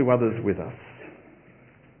one or two others with us.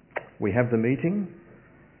 We have the meeting,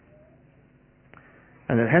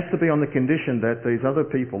 and it has to be on the condition that these other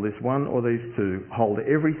people, this one or these two, hold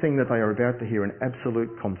everything that they are about to hear in absolute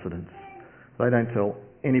confidence. They don't tell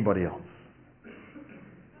anybody else.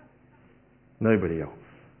 Nobody else.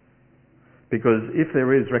 Because if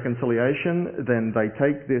there is reconciliation, then they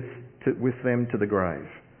take this with them to the grave.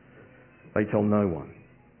 They tell no one.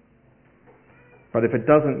 But if it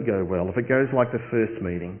doesn't go well, if it goes like the first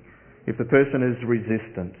meeting, if the person is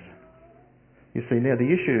resistant, you see now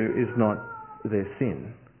the issue is not their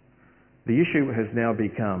sin. The issue has now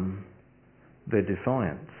become their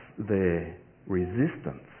defiance, their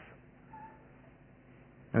resistance.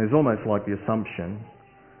 And it's almost like the assumption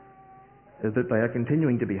that they are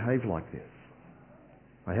continuing to behave like this.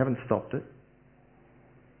 They haven't stopped it.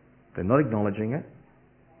 They're not acknowledging it.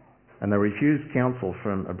 And they refuse counsel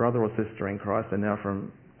from a brother or sister in Christ and now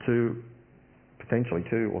from two potentially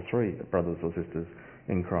 2 or 3 brothers or sisters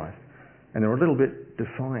in Christ. And they're a little bit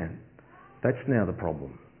defiant. That's now the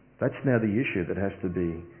problem. That's now the issue that has to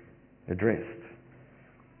be addressed.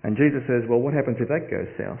 And Jesus says, well, what happens if that goes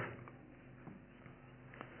south?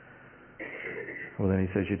 Well, then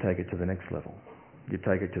he says you take it to the next level. You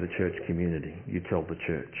take it to the church community. You tell the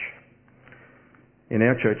church. In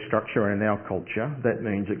our church structure and in our culture, that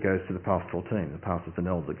means it goes to the pastoral team, the pastors and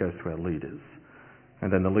elders. It goes to our leaders.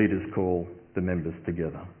 And then the leaders call the members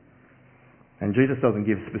together. And Jesus doesn't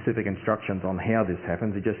give specific instructions on how this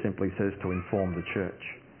happens. He just simply says to inform the church.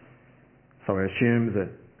 So I assume that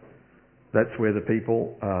that's where the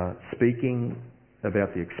people are speaking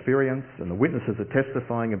about the experience and the witnesses are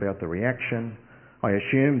testifying about the reaction. I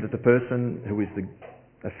assume that the person who is the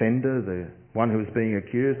offender, the one who is being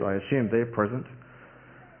accused, I assume they're present.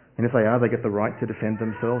 And if they are, they get the right to defend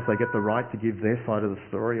themselves. They get the right to give their side of the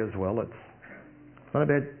story as well. It's not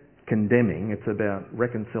about condemning, it's about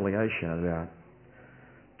reconciliation, about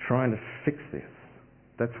trying to fix this.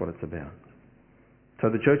 That's what it's about. So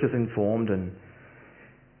the church is informed, and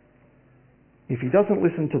if he doesn't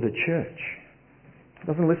listen to the church,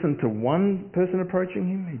 doesn't listen to one person approaching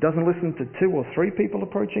him, he doesn't listen to 2 or 3 people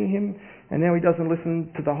approaching him, and now he doesn't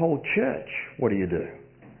listen to the whole church, what do you do?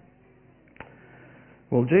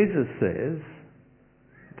 Well, Jesus says,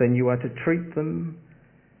 then you are to treat them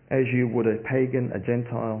as you would a pagan, a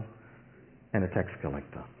Gentile, and a tax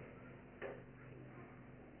collector.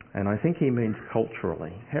 And I think he means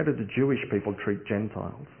culturally. How did the Jewish people treat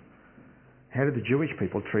Gentiles? How did the Jewish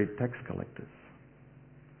people treat tax collectors?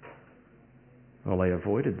 Well, they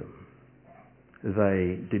avoided them.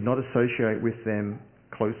 They did not associate with them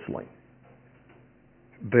closely.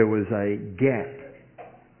 There was a gap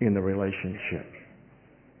in the relationship.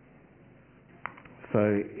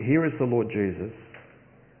 So here is the Lord Jesus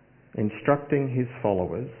instructing his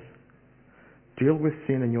followers, deal with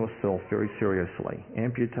sin in yourself very seriously.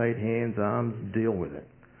 Amputate hands, arms, deal with it.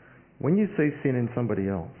 When you see sin in somebody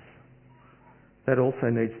else, that also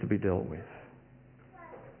needs to be dealt with.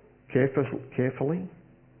 Carefully,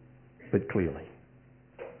 but clearly,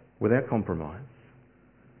 without compromise.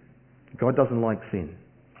 God doesn't like sin.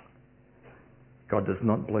 God does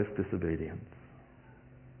not bless disobedience.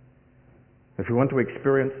 If we want to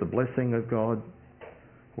experience the blessing of God,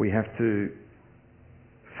 we have to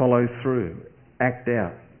follow through, act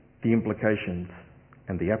out the implications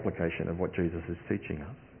and the application of what Jesus is teaching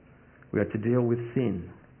us. We are to deal with sin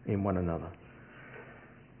in one another.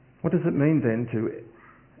 What does it mean then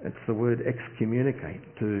it's the word excommunicate,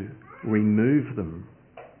 to remove them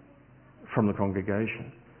from the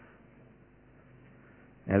congregation.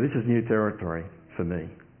 Now this is new territory for me.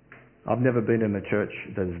 I've never been in a church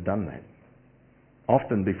that has done that.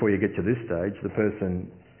 Often before you get to this stage, the person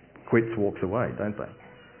quits, walks away, don't they?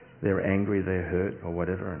 They're angry, they're hurt or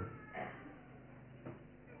whatever.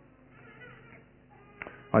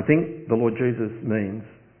 I think the Lord Jesus means,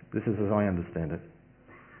 this is as I understand it,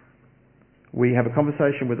 we have a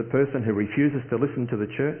conversation with a person who refuses to listen to the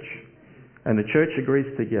church, and the church agrees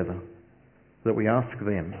together that we ask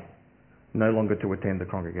them no longer to attend the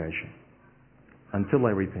congregation until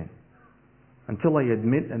they repent, until they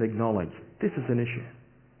admit and acknowledge this is an issue.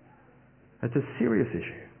 It's a serious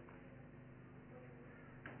issue.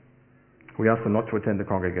 We ask them not to attend the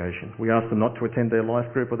congregation. We ask them not to attend their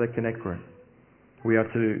life group or their connect group. We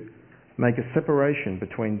are to make a separation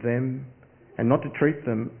between them and not to treat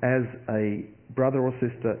them as a brother or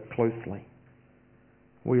sister closely.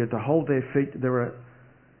 We are to hold their feet.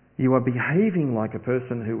 You are behaving like a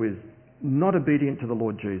person who is not obedient to the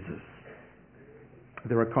Lord Jesus.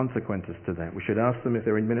 There are consequences to that. We should ask them if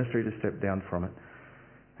they're in ministry to step down from it.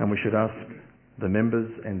 And we should ask the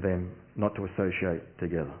members and them not to associate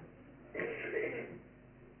together.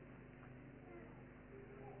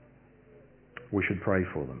 We should pray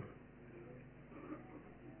for them.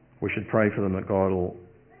 We should pray for them that God will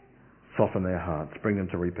soften their hearts, bring them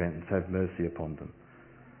to repentance, have mercy upon them.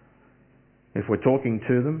 If we're talking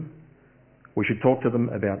to them, we should talk to them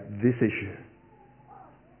about this issue.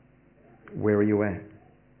 Where are you at?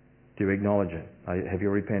 Do you acknowledge it? Have you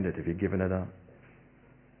repented? Have you given it up?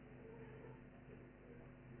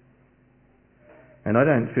 And I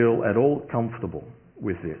don't feel at all comfortable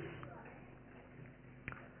with this.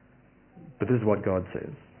 But this is what God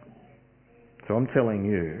says. So I'm telling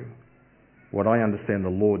you what I understand the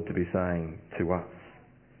Lord to be saying to us.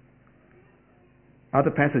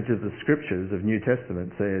 Other passages of the scriptures of New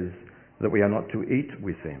Testament says that we are not to eat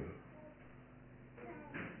with them,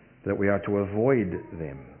 that we are to avoid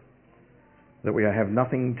them, that we have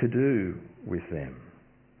nothing to do with them.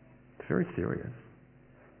 It's very serious.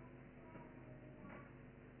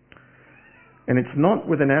 And it's not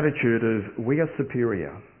with an attitude of, we are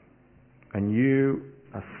superior and you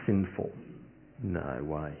are sinful. No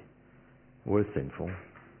way. We're sinful.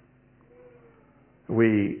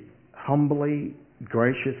 We humbly,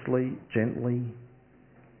 graciously, gently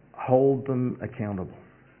hold them accountable.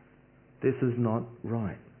 This is not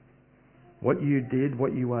right. What you did,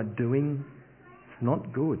 what you are doing, it's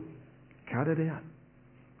not good. Cut it out.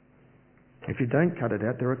 If you don't cut it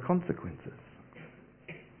out, there are consequences.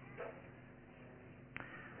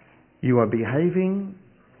 You are behaving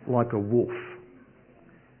like a wolf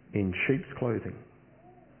in sheep's clothing.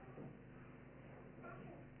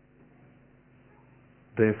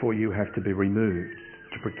 Therefore, you have to be removed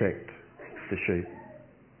to protect the sheep.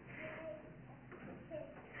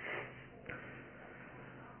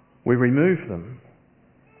 We remove them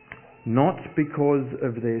not because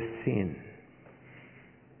of their sin.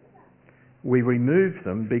 We remove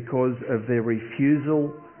them because of their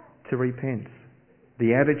refusal to repent.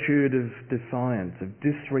 The attitude of defiance, of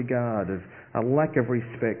disregard, of a lack of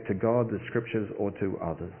respect to God, the Scriptures, or to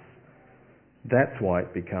others. That's why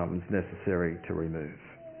it becomes necessary to remove.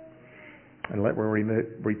 And let me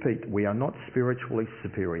repeat, we are not spiritually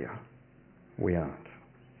superior. We aren't.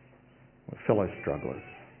 We're fellow strugglers.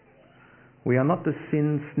 We are not the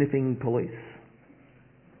sin-sniffing police.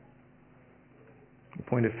 You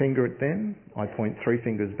point a finger at them, I point 3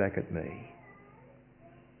 fingers back at me.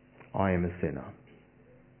 I am a sinner.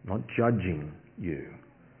 Not judging you,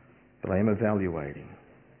 but I am evaluating.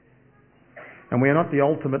 And we are not the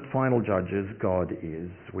ultimate final judges, God is.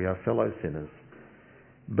 We are fellow sinners,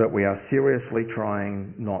 but we are seriously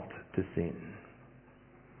trying not to sin.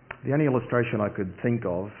 The only illustration I could think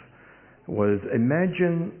of was,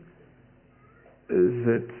 imagine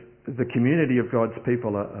that the community of God's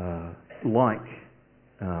people are like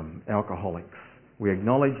alcoholics. We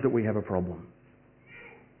acknowledge that we have a problem.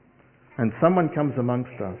 And someone comes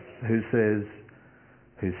amongst us who says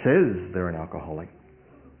they're an alcoholic,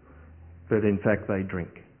 but in fact they drink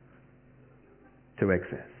to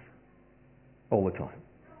excess all the time.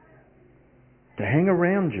 To hang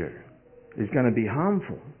around you is going to be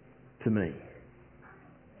harmful to me.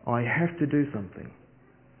 I have to do something.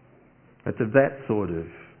 It's of that sort of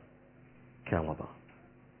calibre.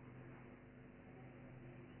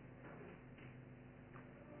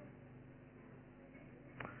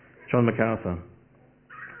 John MacArthur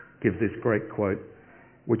gives this great quote,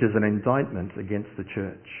 which is an indictment against the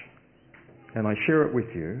church. And I share it with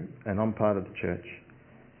you, and I'm part of the church.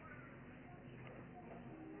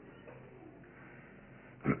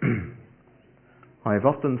 I have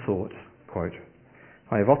often thought, quote,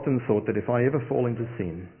 I have often thought that if I ever fall into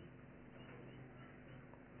sin,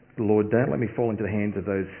 Lord, don't let me fall into the hands of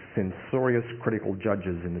those censorious, critical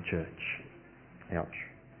judges in the church. Ouch.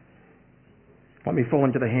 Let me fall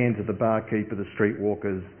into the hands of the barkeeper, the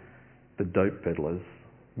streetwalkers, the dope peddlers.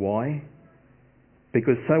 Why?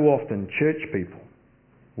 Because so often church people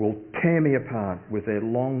will tear me apart with their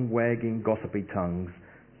long, wagging, gossipy tongues,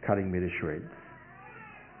 cutting me to shreds.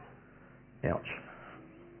 Ouch.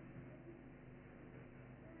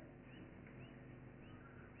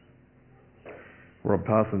 Rob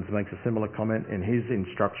Parsons makes a similar comment in his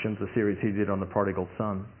instructions, the series he did on the prodigal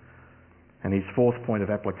son. And his fourth point of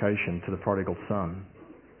application to the prodigal son,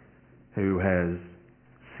 who has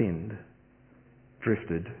sinned,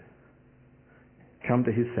 drifted, come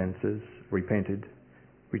to his senses, repented,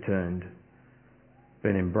 returned,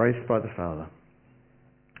 been embraced by the Father.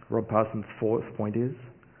 Rob Parsons' fourth point is,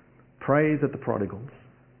 pray that the prodigals,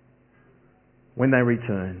 when they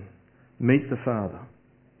return, meet the Father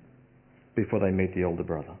before they meet the elder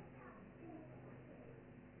brother.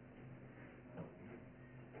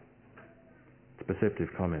 It's a perceptive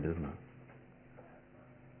comment, isn't it?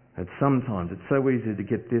 And sometimes it's so easy to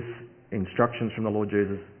get this instructions from the Lord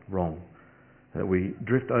Jesus wrong, that we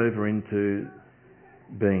drift over into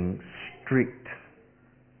being strict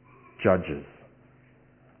judges,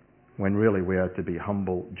 when really we are to be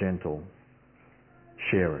humble, gentle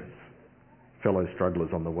sharers, fellow strugglers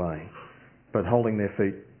on the way, but holding their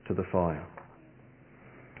feet to the fire.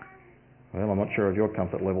 Well, I'm not sure of your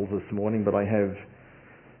comfort levels this morning, but I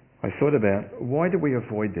thought about, why do we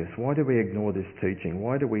avoid this? Why do we ignore this teaching?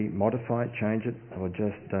 Why do we modify it, change it, or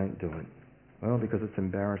just don't do it? Well, because it's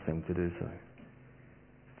embarrassing to do so.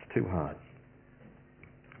 It's too hard.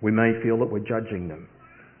 We may feel that we're judging them.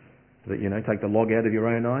 That, take the log out of your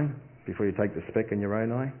own eye before you take the speck in your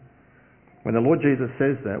own eye. When the Lord Jesus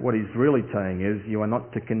says that, what he's really saying is, you are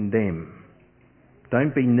not to condemn.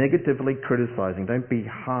 Don't be negatively criticizing. Don't be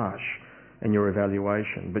harsh in your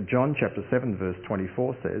evaluation. But John chapter 7 verse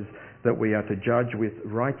 24 says that we are to judge with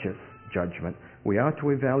righteous judgment. We are to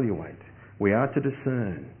evaluate. We are to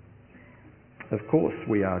discern. Of course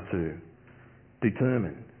we are to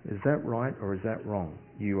determine, is that right or is that wrong?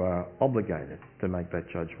 You are obligated to make that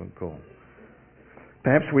judgment call.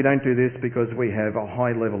 Perhaps we don't do this because we have a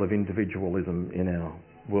high level of individualism in our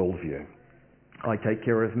worldview. I take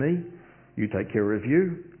care of me, you take care of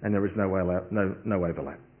you, and there is no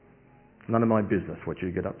overlap. None of my business what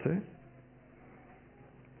you get up to.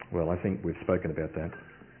 Well, I think we've spoken about that.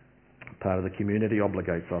 Part of the community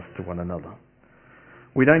obligates us to one another.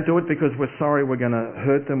 We don't do it because we're sorry we're going to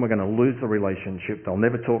hurt them, we're going to lose the relationship, they'll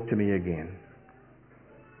never talk to me again.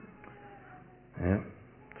 Yeah,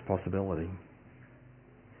 it's a possibility.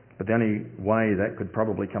 But the only way that could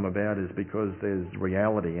probably come about is because there's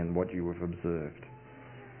reality in what you have observed.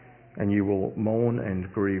 And you will mourn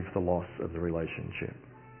and grieve the loss of the relationship.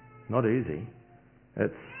 Not easy.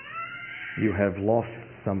 You have lost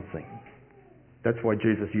something. That's why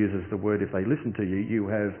Jesus uses the word, if they listen to you, you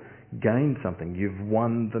have gained something. You've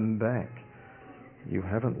won them back. You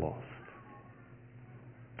haven't lost.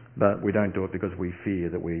 But we don't do it because we fear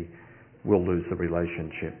that we will lose the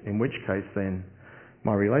relationship. In which case then,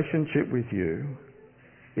 my relationship with you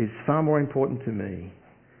is far more important to me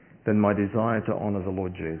than my desire to honour the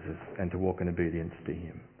Lord Jesus and to walk in obedience to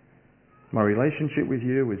Him. My relationship with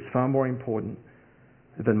you is far more important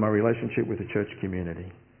than my relationship with the church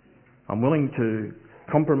community. I'm willing to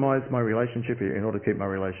compromise my relationship here in order to keep my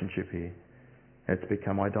relationship here. It's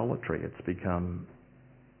become idolatry. It's become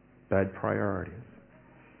bad priorities.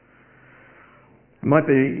 It might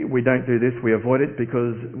be we don't do this, we avoid it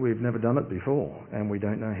because we've never done it before and we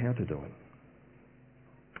don't know how to do it.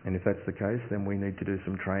 And if that's the case, then we need to do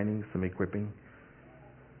some training, some equipping.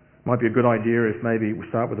 Might be a good idea if maybe we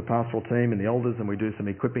start with the pastoral team and the elders and we do some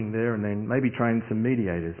equipping there, and then maybe train some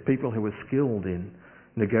mediators, people who are skilled in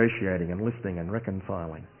negotiating and listening and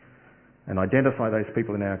reconciling, and identify those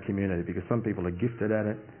people in our community, because some people are gifted at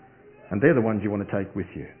it and they're the ones you want to take with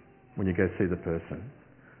you when you go see the person.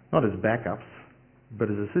 Not as backups,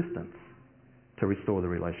 but as assistants to restore the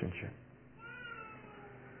relationship.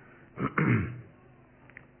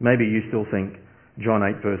 Maybe you still think John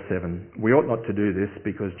 8 verse 7, we ought not to do this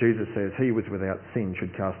because Jesus says he was without sin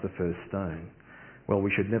should cast the first stone. Well,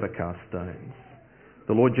 we should never cast stones.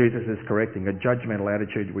 The Lord Jesus is correcting a judgmental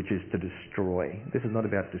attitude which is to destroy. This is not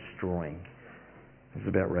about destroying. This is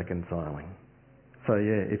about reconciling. So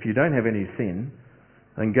yeah, if you don't have any sin,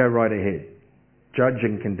 then go right ahead. Judge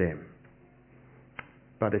and condemn.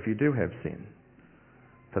 But if you do have sin,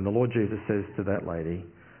 then the Lord Jesus says to that lady,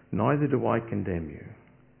 neither do I condemn you.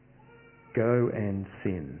 Go and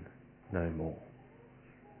sin no more.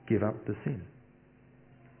 Give up the sin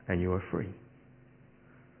and you are free.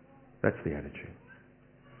 That's the attitude.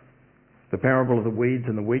 The parable of the weeds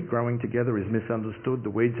and the wheat growing together is misunderstood. The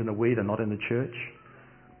weeds and the wheat are not in the church.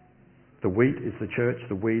 The wheat is the church,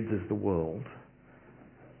 the weeds is the world.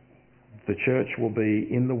 The church will be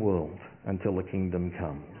in the world until the kingdom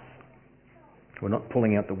comes. We're not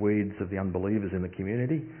pulling out the weeds of the unbelievers in the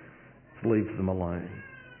community. It leaves them alone.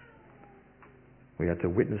 We are to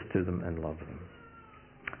witness to them and love them.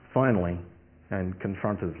 Finally, and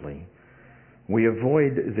confrontively, we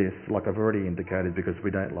avoid this, like I've already indicated, because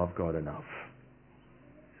we don't love God enough.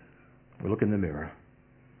 We look in the mirror.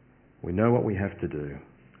 We know what we have to do.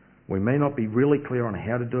 We may not be really clear on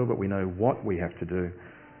how to do it, but we know what we have to do,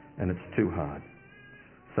 and it's too hard.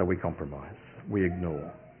 So we compromise. We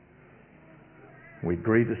ignore. We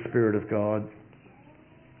grieve the Spirit of God,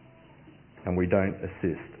 and we don't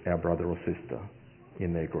assist our brother or sister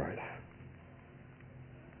in their growth.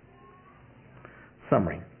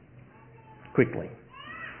 Summary. Quickly.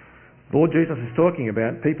 The Lord Jesus is talking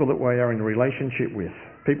about people that we are in a relationship with,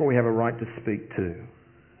 people we have a right to speak to.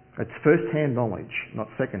 It's first-hand knowledge, not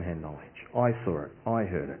second-hand knowledge. I saw it. I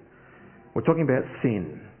heard it. We're talking about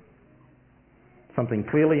sin. Something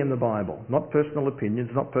clearly in the Bible. Not personal opinions,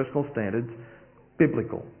 not personal standards.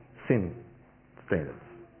 Biblical sin standards.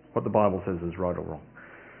 What the Bible says is right or wrong.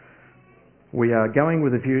 We are going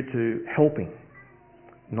with a view to helping,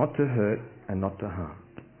 not to hurt and not to harm.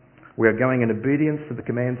 We are going in obedience to the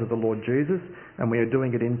commands of the Lord Jesus, and we are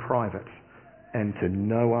doing it in private and to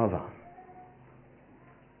no other.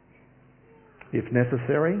 If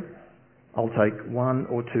necessary, I'll take one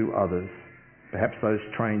or two others, perhaps those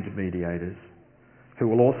trained mediators, who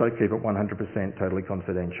will also keep it 100% totally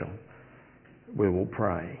confidential. We will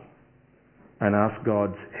pray and ask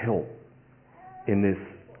God's help in this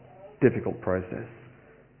difficult process,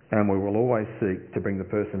 and we will always seek to bring the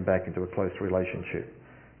person back into a close relationship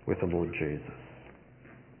with the Lord Jesus.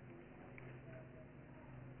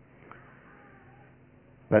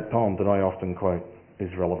 That poem that I often quote is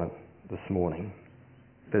relevant this morning.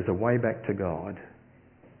 There's a way back to God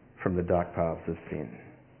from the dark paths of sin.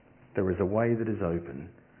 There is a way that is open,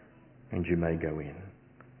 and you may go in.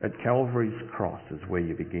 At Calvary's cross is where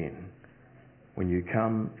you begin, when you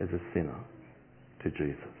come as a sinner to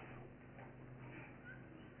Jesus.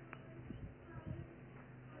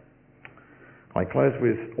 I close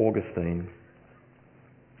with Augustine,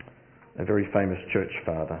 a very famous church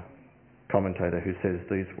father, commentator, who says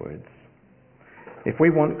these words: if we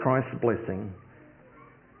want Christ's blessing,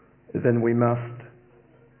 then we must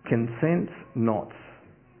consent not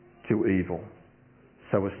to evil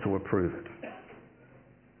so as to approve it,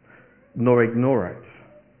 nor ignore it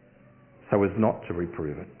so as not to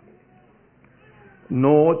reprove it,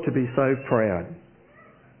 nor to be so proud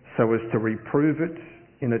so as to reprove it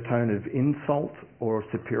in a tone of insult or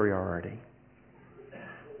superiority.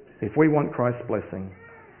 If we want Christ's blessing,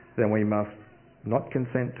 then we must not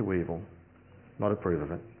consent to evil, not approve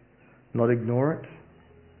of it, not ignore it,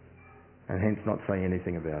 and hence not say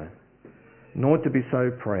anything about it, nor to be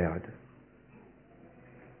so proud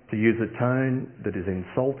to use a tone that is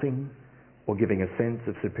insulting or giving a sense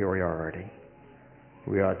of superiority.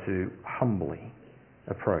 We are to humbly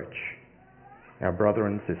approach our brother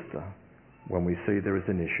and sister when we see there is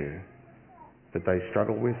an issue that they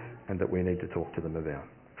struggle with and that we need to talk to them about.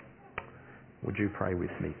 Would you pray with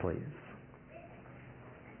me, please?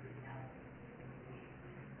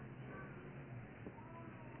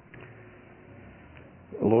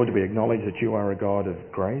 Lord, we acknowledge that you are a God of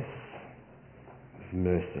grace, of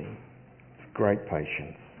mercy, of great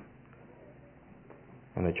patience,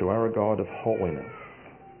 and that you are a God of holiness,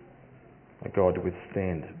 a God with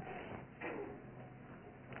standards.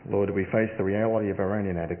 Lord, we face the reality of our own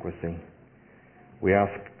inadequacy. We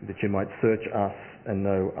ask that you might search us and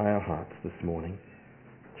know our hearts this morning.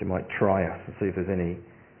 That you might try us and see if there's any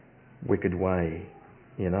wicked way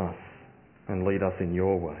in us and lead us in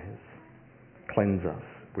your ways. Cleanse us,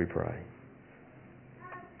 we pray.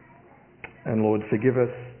 And Lord, forgive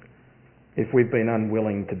us if we've been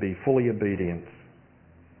unwilling to be fully obedient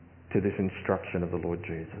to this instruction of the Lord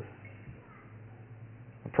Jesus.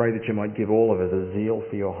 I pray that you might give all of us a zeal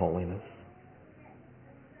for your holiness.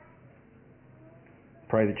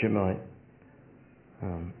 Pray that you might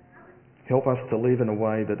help us to live in a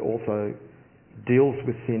way that also deals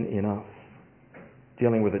with sin in us,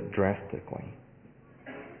 dealing with it drastically.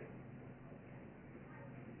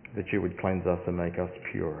 That you would cleanse us and make us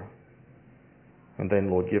pure. And then,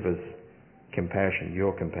 Lord, give us compassion,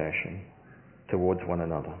 your compassion, towards one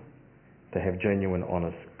another, to have genuine,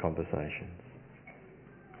 honest conversations.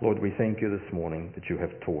 Lord, we thank you this morning that you have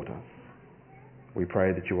taught us. We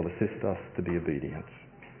pray that you will assist us to be obedient.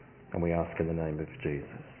 And we ask in the name of Jesus.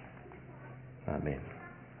 Amen.